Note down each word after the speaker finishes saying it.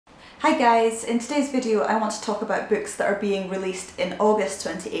Hi guys, in today's video I want to talk about books that are being released in August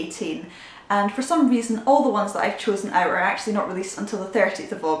 2018, and for some reason all the ones that I've chosen out are actually not released until the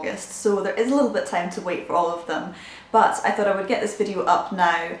 30th of August, so there is a little bit of time to wait for all of them, but I thought I would get this video up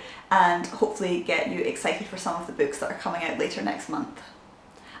now and hopefully get you excited for some of the books that are coming out later next month.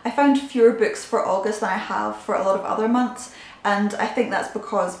 I found fewer books for August than I have for a lot of other months, and I think that's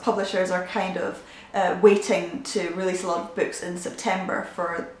because publishers are kind of waiting to release a lot of books in September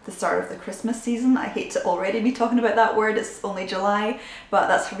for the start of the Christmas season. I hate to already be talking about that word, it's only July, but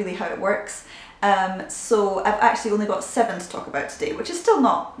that's really how it works. So I've actually only got 7 to talk about today, which is still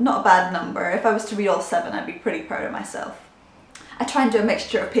not a bad number. If I was to read all 7, I'd be pretty proud of myself. I try and do a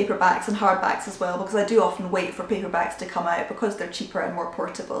mixture of paperbacks and hardbacks as well, because I do often wait for paperbacks to come out because they're cheaper and more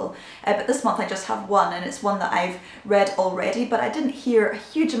portable. But this month I just have one, and it's one that I've read already, but I didn't hear a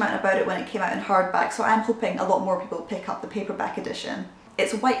huge amount about it when it came out in hardback, so I'm hoping a lot more people pick up the paperback edition.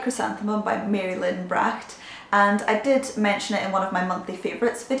 It's White Chrysanthemum by Lynn Bracht, and I did mention it in one of my monthly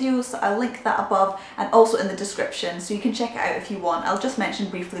favourites videos, so I'll link that above and also in the description, so you can check it out if you want. I'll just mention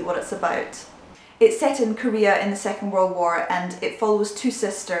briefly what it's about. It's set in Korea in the Second World War, and it follows 2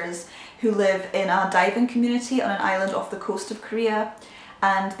 sisters who live in a diving community on an island off the coast of Korea,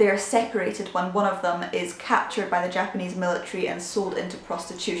 and they are separated when one of them is captured by the Japanese military and sold into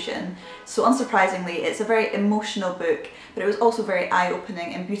prostitution. So unsurprisingly, it's a very emotional book, but it was also very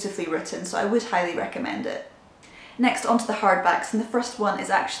eye-opening and beautifully written, so I would highly recommend it. Next, onto the hardbacks, and the first one is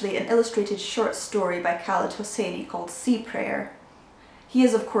actually an illustrated short story by Khaled Hosseini called Sea Prayer. He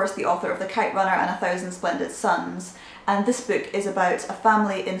is of course the author of The Kite Runner and 1,000 Splendid Suns, and this book is about a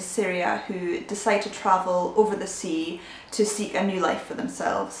family in Syria who decide to travel over the sea to seek a new life for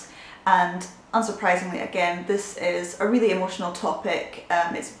themselves. And unsurprisingly, again, this is a really emotional topic.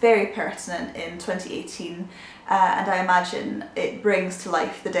 It's very pertinent in 2018, and I imagine it brings to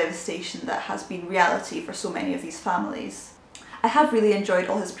life the devastation that has been reality for so many of these families. I have really enjoyed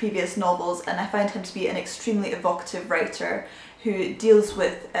all his previous novels, and I find him to be an extremely evocative writer who deals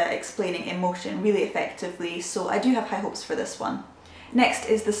with explaining emotion really effectively, so I do have high hopes for this one. Next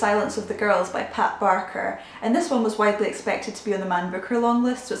is The Silence of the Girls by Pat Barker, and this one was widely expected to be on the Man Booker long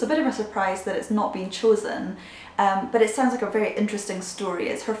list, so it's a bit of a surprise that it's not been chosen, but it sounds like a very interesting story.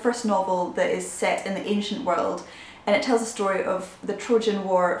 It's her first novel that is set in the ancient world, and it tells the story of the Trojan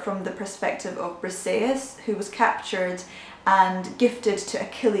War from the perspective of Briseis, who was captured and gifted to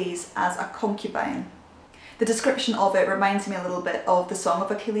Achilles as a concubine. The description of it reminds me a little bit of The Song of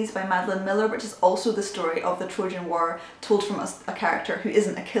Achilles by Madeline Miller, which is also the story of the Trojan War told from a character who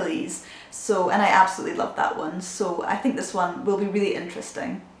isn't Achilles. And I absolutely love that one, so I think this one will be really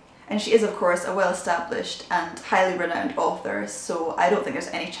interesting. And she is of course a well-established and highly renowned author, so I don't think there's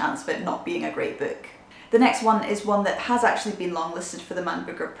any chance of it not being a great book. The next one is one that has actually been longlisted for the Man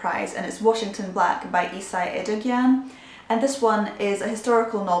Booker Prize, and it's Washington Black by Edugyan. And this one is a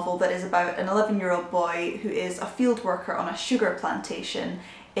historical novel that is about an 11-year-old boy who is a field worker on a sugar plantation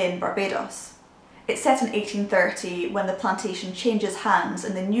in Barbados. It's set in 1830 when the plantation changes hands,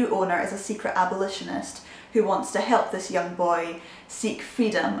 and the new owner is a secret abolitionist who wants to help this young boy seek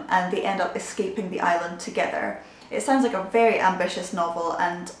freedom, and they end up escaping the island together. It sounds like a very ambitious novel,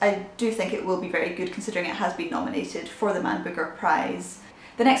 and I do think it will be very good considering it has been nominated for the Man Booker Prize.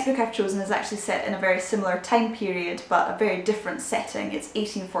 The next book I've chosen is actually set in a very similar time period, but a very different setting. It's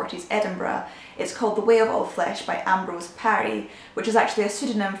 1840s Edinburgh. It's called The Way of All Flesh by Ambrose Parry, which is actually a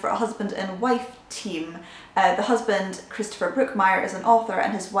pseudonym for a husband and wife team. The husband, Christopher Brookmeyer, is an author,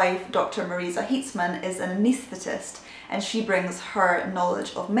 and his wife, Dr. Marisa Heitzman, is an anaesthetist, and she brings her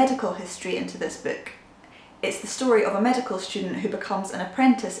knowledge of medical history into this book. It's the story of a medical student who becomes an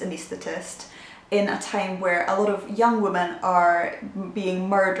apprentice anaesthetist in a time where a lot of young women are being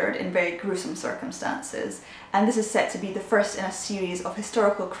murdered in very gruesome circumstances, and this is set to be the first in a series of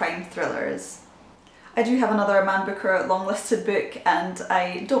historical crime thrillers. I do have another Man Booker long-listed book, and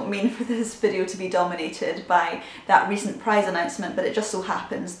I don't mean for this video to be dominated by that recent prize announcement, but it just so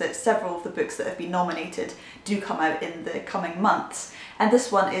happens that several of the books that have been nominated do come out in the coming months, and this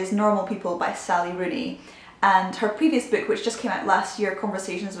one is Normal People by Sally Rooney. And her previous book, which just came out last year,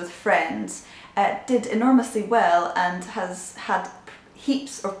 Conversations with Friends, did enormously well and has had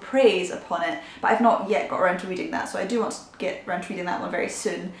heaps of praise upon it, but I've not yet got around to reading that, so I do want to get around to reading that one very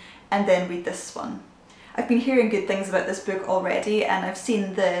soon and then read this one. I've been hearing good things about this book already, and I've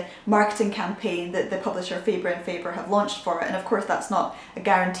seen the marketing campaign that the publisher Faber & Faber have launched for it, and of course that's not a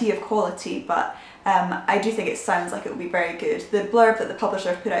guarantee of quality, but I do think it sounds like it will be very good. The blurb that the publisher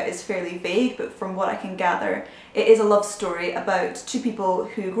have put out is fairly vague, but from what I can gather, it is a love story about 2 people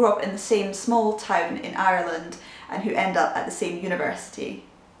who grew up in the same small town in Ireland and who end up at the same university.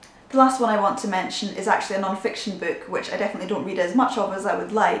 The last one I want to mention is actually a non-fiction book, which I definitely don't read as much of as I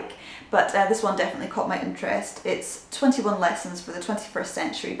would like, but this one definitely caught my interest. It's 21 Lessons for the 21st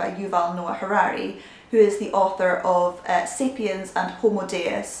Century by Yuval Noah Harari, who is the author of Sapiens and Homo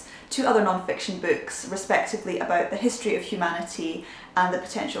Deus, two other non-fiction books, respectively, about the history of humanity and the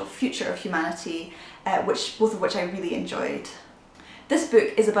potential future of humanity, both of which I really enjoyed. This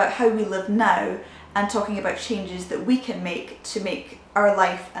book is about how we live now and talking about changes that we can make to make our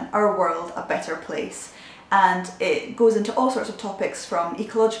life and our world a better place. And it goes into all sorts of topics, from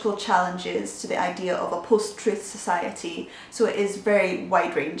ecological challenges to the idea of a post-truth society, so it is very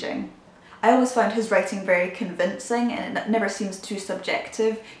wide-ranging. I always found his writing very convincing, and it never seems too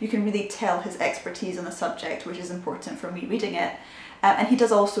subjective. You can really tell his expertise on the subject, which is important for me reading it. And he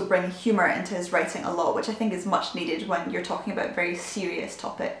does also bring humour into his writing a lot, which I think is much needed when you're talking about very serious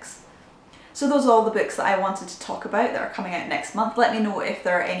topics. So those are all the books that I wanted to talk about that are coming out next month. Let me know if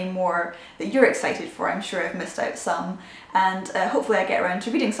there are any more that you're excited for. I'm sure I've missed out some, and hopefully I get around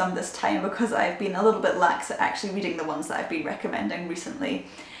to reading some this time, because I've been a little bit lax at actually reading the ones that I've been recommending recently.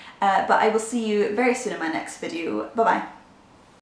 But I will see you very soon in my next video. Bye bye.